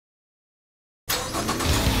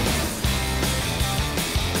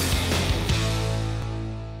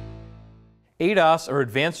ADAS, or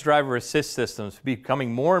Advanced Driver Assist Systems, are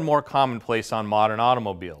becoming more and more commonplace on modern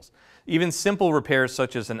automobiles. Even simple repairs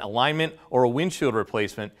such as an alignment or a windshield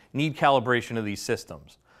replacement need calibration of these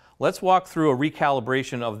systems. Let's walk through a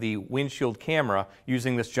recalibration of the windshield camera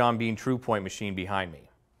using this John Bean TruePoint machine behind me.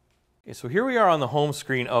 Okay, so here we are on the home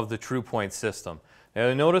screen of the TruePoint system. Now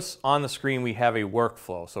you'll notice on the screen we have a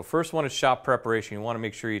workflow. So first one is shop preparation. You want to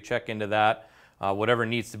make sure you check into that, whatever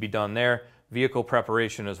needs to be done there. Vehicle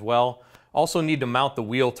preparation as well. Also need to mount the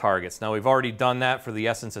wheel targets. Now we've already done that for the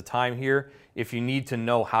essence of time here. If you need to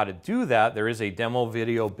know how to do that, there is a demo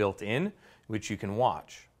video built in which you can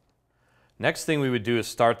watch. Next thing we would do is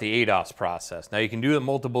start the ADAS process. Now you can do it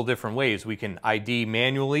multiple different ways. We can ID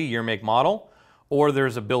manually year, make, model, or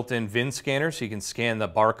there's a built-in VIN scanner so you can scan the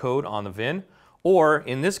barcode on the VIN. Or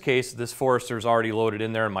in this case, this Forester is already loaded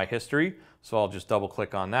in there in my history, so I'll just double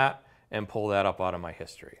click on that and pull that up out of my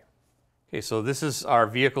history. Okay, so this is our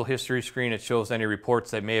vehicle history screen. It shows any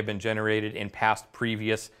reports that may have been generated in past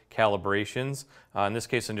previous calibrations. In this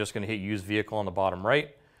case, I'm just going to hit use vehicle on the bottom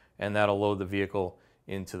right, and that'll load the vehicle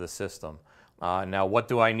into the system. Now what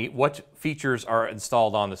do I need? What features are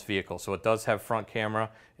installed on this vehicle? So it does have front camera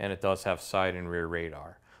and it does have side and rear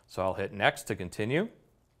radar. So I'll hit next to continue.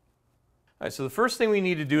 All right, so the first thing we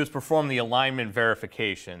need to do is perform the alignment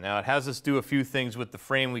verification. Now it has us do a few things with the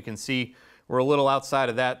frame. We can see we're a little outside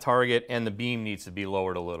of that target and the beam needs to be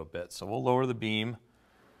lowered a little bit. So we'll lower the beam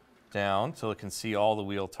down so it can see all the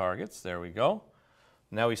wheel targets. There we go.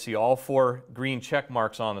 Now we see all 4 green check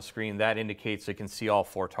marks on the screen. That indicates it can see all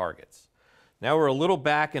 4 targets. Now we're a little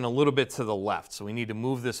back and a little bit to the left, so we need to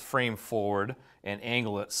move this frame forward and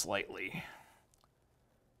angle it slightly.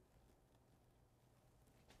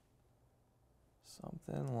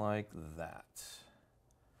 Something like that.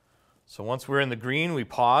 So once we're in the green, we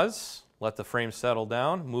pause, let the frame settle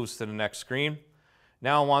down, moves to the next screen.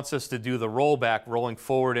 Now it wants us to do the rollback, rolling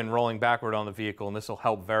forward and rolling backward on the vehicle, and this will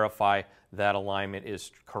help verify that alignment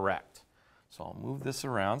is correct. So I'll move this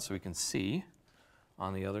around so we can see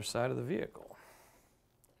on the other side of the vehicle.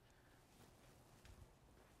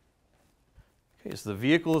 Okay, so the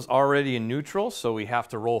vehicle is already in neutral, so we have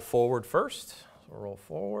to roll forward first. So roll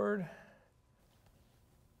forward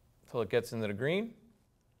until it gets into the green.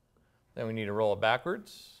 Then we need to roll it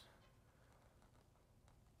backwards.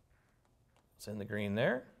 It's in the green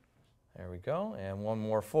there. There we go. And one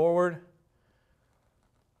more forward.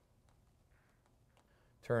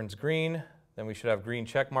 Turns green. Then we should have green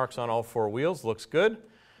check marks on all 4 wheels. Looks good.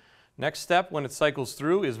 Next step when it cycles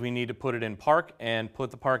through is we need to put it in park and put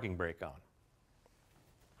the parking brake on.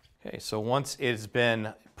 Okay, so once it's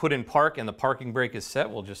been put in park and the parking brake is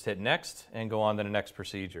set, we'll just hit next and go on to the next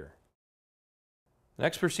procedure. The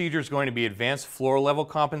next procedure is going to be advanced floor level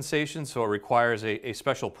compensation, so it requires a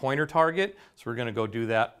special pointer target. So we're going to go do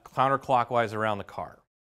that counterclockwise around the car.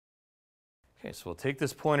 Okay, so we'll take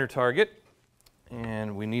this pointer target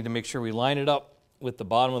and we need to make sure we line it up with the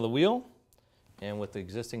bottom of the wheel and with the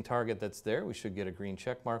existing target that's there. We should get a green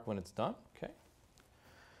check mark when it's done. Okay.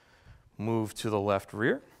 Move to the left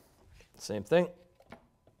rear. Same thing.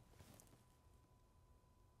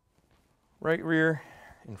 Right rear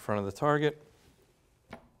in front of the target.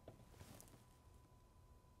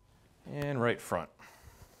 And right front.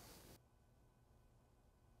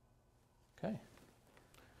 Okay.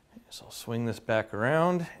 So I'll swing this back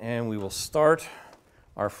around and we will start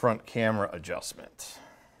our front camera adjustment.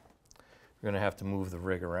 We're going to have to move the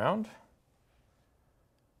rig around.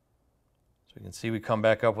 So you can see we come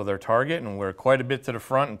back up with our target and we're quite a bit to the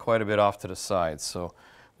front and quite a bit off to the side. So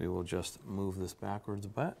we will just move this backwards a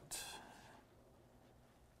bit.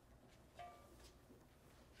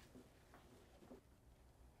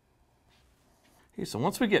 Okay, so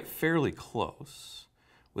once we get fairly close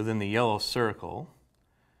within the yellow circle,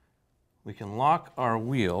 we can lock our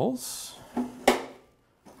wheels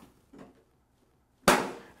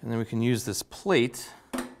and then we can use this plate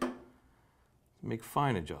to make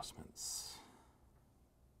fine adjustments.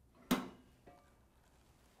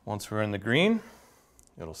 Once we're in the green,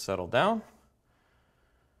 it'll settle down.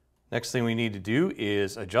 Next thing we need to do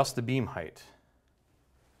is adjust the beam height.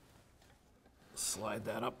 Slide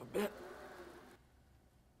that up a bit.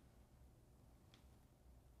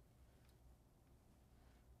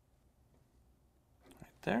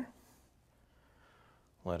 Right there.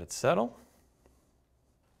 Let it settle.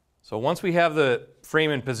 So once we have the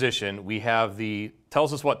frame in position, we have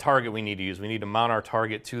tells us what target we need to use. We need to mount our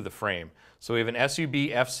target to the frame. So we have an SUB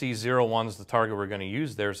FC01 is the target we're going to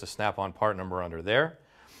use. There's the snap-on part number under there.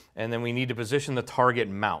 And then we need to position the target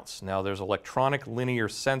mounts. Now there's electronic linear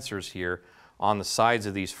sensors here on the sides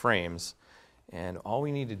of these frames. And all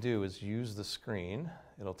we need to do is use the screen.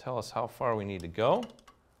 It'll tell us how far we need to go.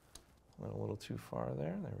 Went a little too far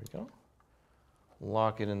there. There we go.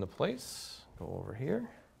 Lock it into place. Go over here.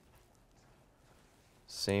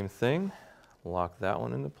 Same thing. Lock that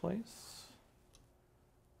one into place.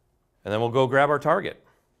 And then we'll go grab our target.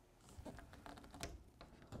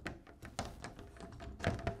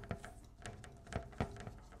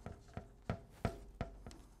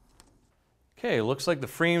 Okay, looks like the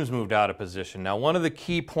frame's moved out of position. Now, one of the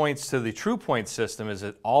key points to the TruePoint system is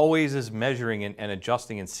it always is measuring and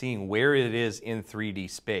adjusting and seeing where it is in 3D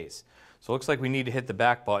space. So it looks like we need to hit the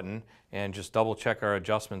back button and just double check our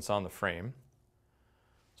adjustments on the frame.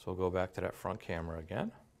 So we'll go back to that front camera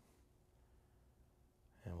again.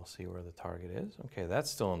 And we'll see where the target is. Okay,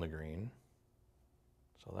 that's still in the green.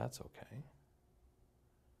 So that's okay.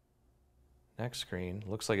 Next screen,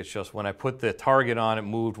 looks like it's just when I put the target on, it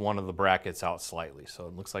moved one of the brackets out slightly. So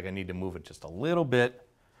it looks like I need to move it just a little bit,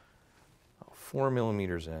 4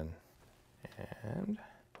 millimeters in, and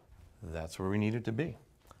that's where we need it to be.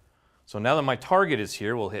 So now that my target is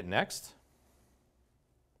here, we'll hit next.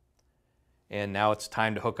 And now it's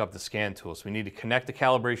time to hook up the scan tool. So we need to connect the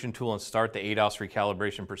calibration tool and start the ADAS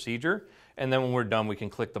recalibration procedure. And then when we're done, we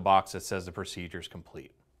can click the box that says the procedure is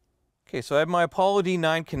complete. Okay, so I have my Apollo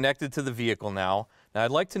D9 connected to the vehicle now. Now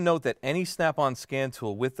I'd like to note that any Snap-on scan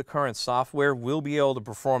tool with the current software will be able to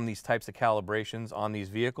perform these types of calibrations on these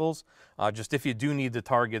vehicles. Just if you do need the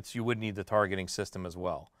targets, you would need the targeting system as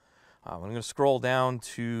well. I'm going to scroll down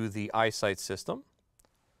to the EyeSight system,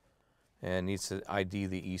 and it needs to ID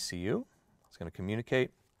the ECU. It's going to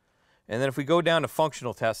communicate. And then if we go down to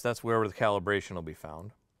functional test, that's where the calibration will be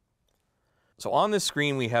found. So on this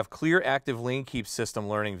screen, we have clear active lane keep system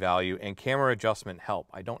learning value and camera adjustment help.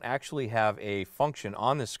 I don't actually have a function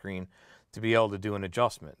on this screen to be able to do an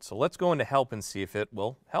adjustment. So let's go into help and see if it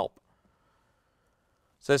will help.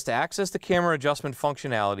 It says to access the camera adjustment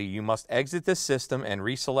functionality, you must exit this system and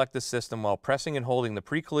reselect the system while pressing and holding the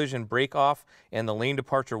pre-collision brake off and the lane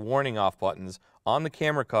departure warning off buttons on the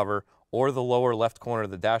camera cover or the lower left corner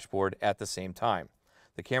of the dashboard at the same time.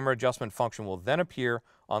 The camera adjustment function will then appear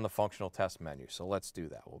on the functional test menu. So let's do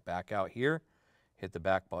that. We'll back out here, hit the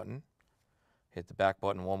back button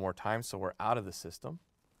one more time so we're out of the system.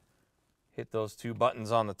 Hit those two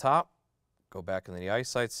buttons on the top, go back into the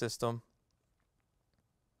EyeSight system,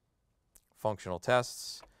 functional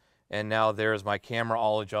tests, and now there's my camera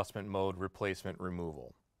all adjustment mode replacement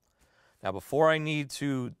removal. Now before I need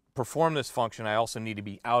to perform this function, I also need to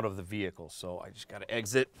be out of the vehicle. So I just got to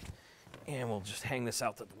exit. And we'll just hang this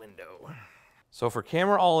out the window. So for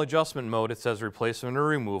camera all adjustment mode, it says replacement or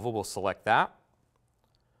removal. We'll select that.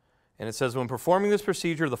 And it says when performing this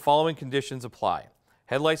procedure, the following conditions apply.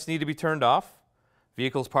 Headlights need to be turned off.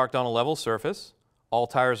 Vehicles parked on a level surface. All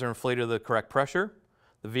tires are inflated to the correct pressure.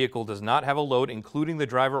 The vehicle does not have a load, including the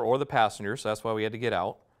driver or the passenger, so that's why we had to get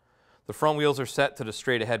out. The front wheels are set to the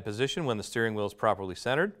straight ahead position when the steering wheel is properly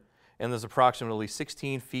centered. And there's approximately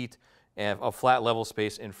 16 feet of flat level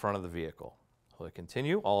space in front of the vehicle. So to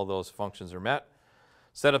continue, all of those functions are met.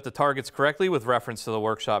 Set up the targets correctly with reference to the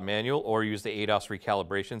workshop manual or use the ADAS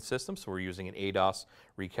recalibration system. So we're using an ADAS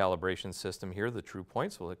recalibration system here, the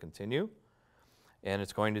TruePoint. So we'll hit continue. And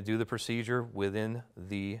it's going to do the procedure within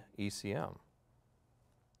the ECM.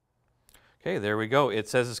 Okay, there we go. It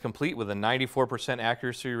says it's complete with a 94%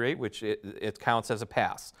 accuracy rate, which it counts as a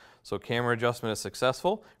pass. So camera adjustment is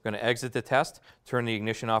successful. We're going to exit the test, turn the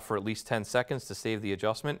ignition off for at least 10 seconds to save the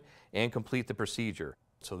adjustment, and complete the procedure.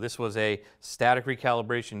 So this was a static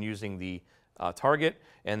recalibration using the target,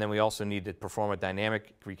 and then we also need to perform a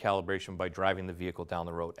dynamic recalibration by driving the vehicle down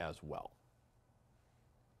the road as well.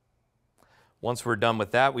 Once we're done with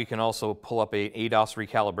that, we can also pull up an ADAS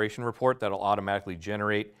recalibration report that'll automatically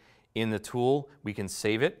generate in the tool. We can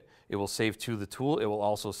save it. It will save to the tool. It will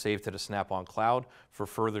also save to the Snap-on Cloud for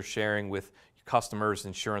further sharing with customers,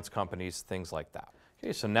 insurance companies, things like that.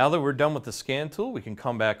 Okay, so now that we're done with the scan tool, we can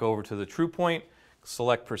come back over to the TruePoint,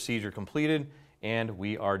 select procedure completed, and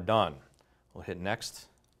we are done. We'll hit next,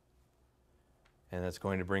 and that's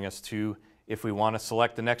going to bring us to, if we want to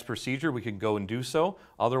select the next procedure, we can go and do so.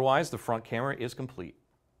 Otherwise, the front camera is complete.